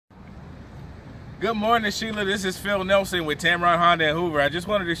Good morning, Sheila. This is Phil Nelson with Tameron Honda and Hoover. I just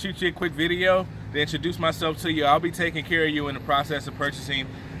wanted to shoot you a quick video to introduce myself to you. I'll be taking care of you in the process of purchasing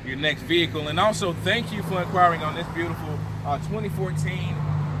your next vehicle. And also, thank you for inquiring on this beautiful 2014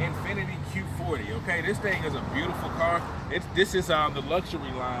 Infiniti Q40. Okay, this thing is a beautiful car. This is the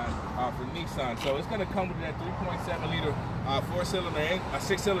luxury line for Nissan. So it's going to come with that 3.7 liter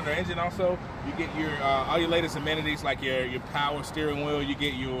six-cylinder engine. Also, you get your all your latest amenities like your power steering wheel. You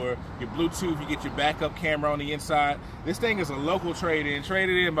get your Bluetooth. You get your backup camera on the inside. This thing is a local trade-in,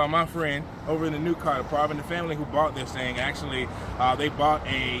 traded in by my friend over in the new car department. The family who bought this thing actually they bought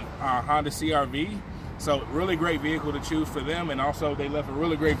a Honda CR-V. So really great vehicle to choose for them, and also they left a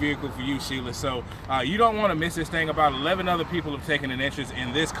really great vehicle for you, Sheila. So you don't want to miss this thing. About 11 other people have taken an interest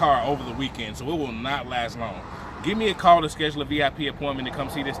in this car over the weekend, so it will not last long. Give me a call to schedule a VIP appointment to come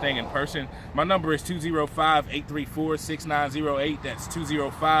see this thing in person. My number is 205-834-6908. That's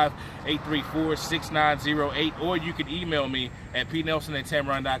 205-834-6908. Or you can email me at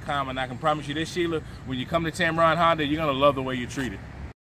pnelson@tameron.com, and I can promise you this, Sheila, when you come to Tameron Honda, you're going to love the way you're treated.